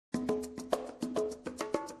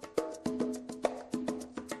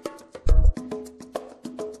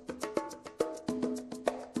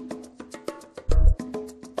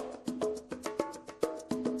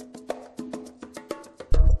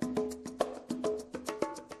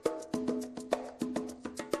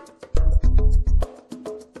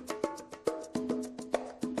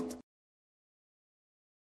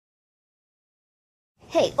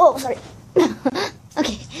Hey, oh, sorry.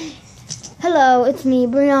 Okay. Hello, it's me,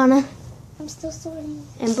 Brianna. I'm still sorting.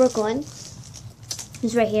 And Brooklyn,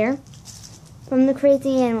 who's right here, from the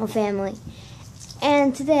Crazy Animal family.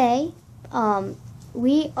 And today,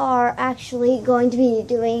 we are actually going to be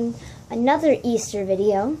doing another Easter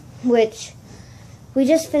video, which we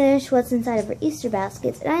just finished what's inside of our Easter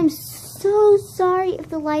baskets. And I'm so sorry if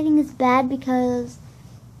the lighting is bad because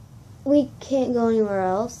we can't go anywhere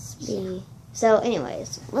else. So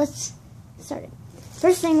anyways, let's start it.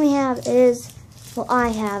 First thing we have is, well, I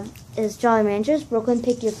have is Jolly Ranchers. Brooklyn,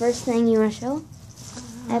 pick your first thing you want to show.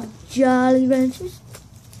 I have Jolly Ranchers.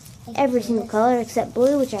 Every single color except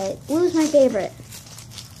blue, blue is my favorite.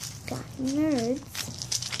 Got Nerds,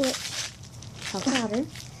 which Powder.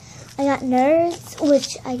 I got Nerds,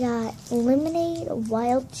 which I got Lemonade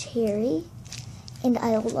Wild Cherry, and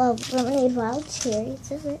I love Lemonade Wild Cherry. It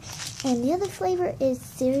says it. And the other flavor is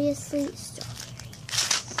Seriously Strawberry.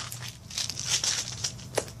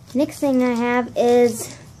 Next thing I have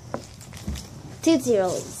is Tootsie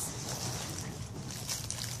Rolls.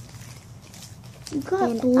 You got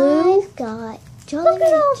And blue? I've got Jolly Look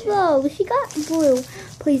at Ranchers. all those. She got blue.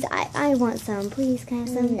 Please, I want some. Please, can I have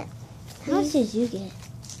some? No. How much did you get?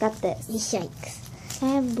 Got this. Yikes. Can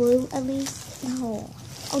I have blue at least? No.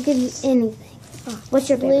 I'll give you anything. Oh, What's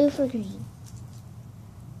your blue favorite? for green?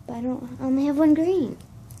 But I only have one green.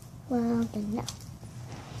 Well, then no.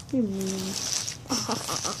 You're mean.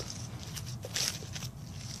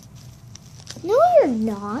 No, you're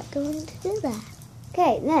not going to do that.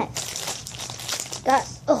 Okay, next. Got,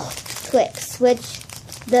 Twix, which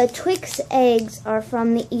the Twix eggs are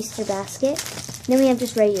from the Easter basket. Then we have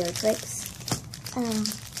just regular Twix.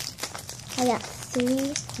 I got 3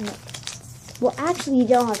 mints. Well, actually, you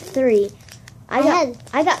don't have 3. I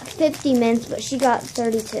got 50 mints, but she got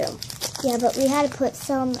 32. Yeah, but we had to put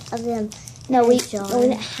some of them No, in we a jar.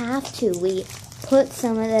 didn't have to. We put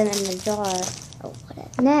some of them in the jar. Oh,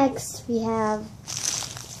 whatever. Next, we have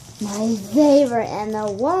my favorite in the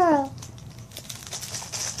world.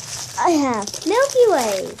 I have Milky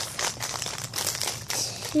Ways.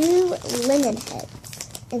 2 lemon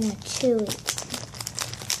heads and a chewy.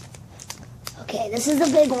 Okay, this is the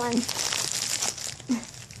big one.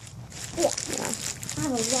 Yeah. I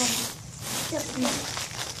have a lot.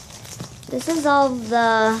 This is all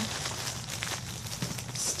the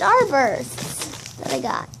Starbursts that I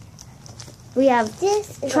got. We have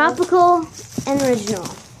This is Tropical and Original.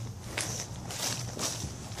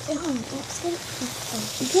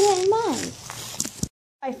 You get it in mine.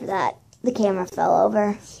 Sorry for that. The camera fell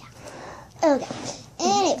over. Yeah. Okay.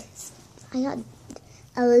 Anyways, I got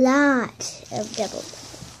a lot of double.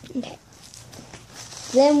 Okay.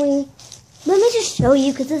 Then let me just show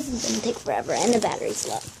you because this is going to take forever and the battery's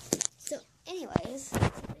low. So, anyways.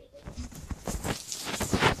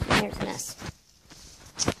 There's a mess.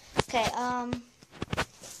 Okay,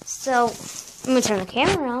 so I'm going to turn the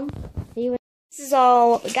camera on. This is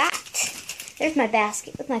all what we got. There's my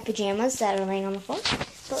basket with my pajamas that are laying on the floor.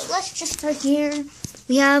 But let's just start here.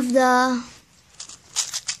 We have the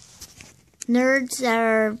Nerds that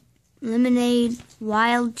are Lemonade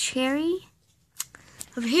Wild Cherry.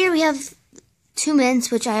 Over here we have 2 mints,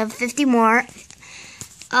 which I have 50 more.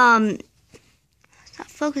 It's not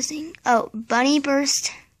focusing. Oh, Bunny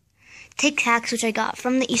Burst Tic Tacs, which I got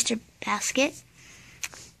from the Easter basket.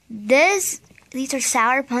 These are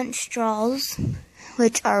Sour Punch straws,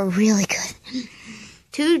 which are really good.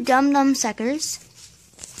 2 Dum Dum Suckers,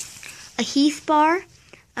 a Heath bar,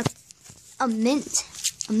 a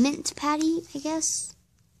mint patty, I guess.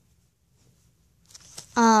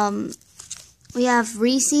 We have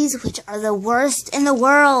Reese's, which are the worst in the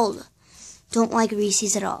world. Don't like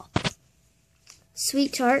Reese's at all.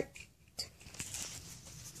 Sweet Tart.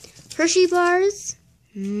 Hershey bars.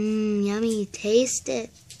 Yummy. Taste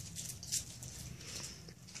it.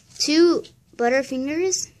 2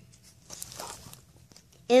 Butterfingers.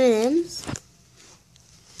 M&M's.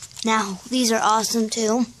 Now, these are awesome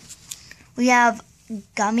too. We have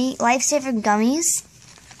Lifesaver Gummies.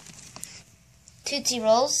 Tootsie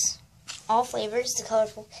Rolls. All flavors, the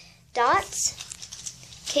colorful dots,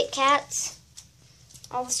 Kit Kats,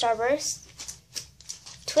 all the Starbursts,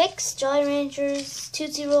 Twix, Jolly Ranchers,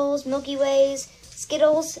 Tootsie Rolls, Milky Ways,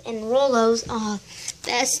 Skittles, and Rolos. Oh,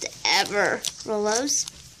 best ever Rolos.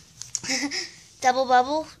 Double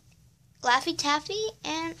Bubble, Laffy Taffy,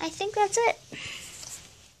 and I think that's it.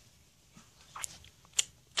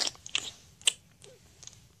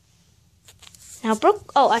 Now,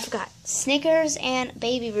 I forgot. Snickers and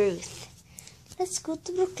Baby Ruth. Let's go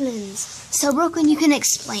to Brooklyn's. So, Brooklyn, you can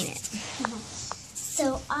explain it.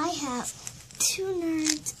 So I have 2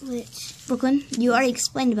 nerds, which Brooklyn, you already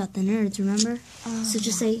explained about the nerds, remember? So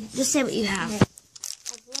just say what you have. of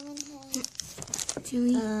Lemonhead,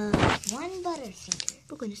 Chewy. 1 Butterfinger,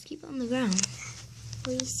 Brooklyn, just keep it on the ground.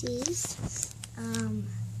 Reese's,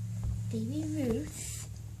 Baby Ruth,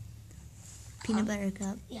 Peanut butter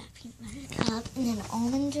cup. yeah, peanut butter cup, and then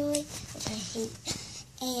Almond Joy, which I hate,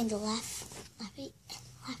 and Laffy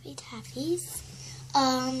Taffies.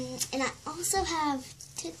 And I also have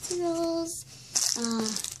Tootsie Rolls,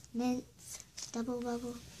 Mints, Double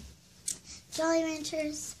Bubble, Jolly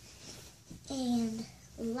Ranchers, and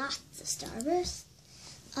lots of Starburst.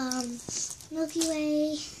 Milky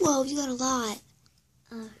Way. Whoa, you got a lot.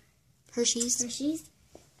 Hershey's.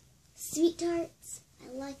 Sweet Tarts. I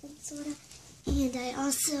like them sort of. And I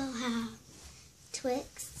also have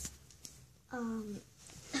Twix.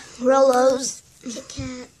 Rolos. Kit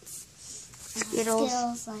Kats. Skittles.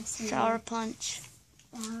 Skittles. Sour Punch.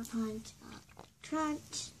 Sour Punch.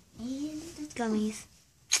 Crunch. And Gummies.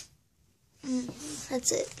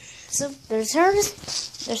 That's it. So there's hers.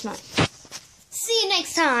 There's mine. See you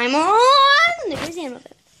next time on the Crazy Animal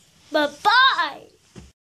Family. Bye-bye.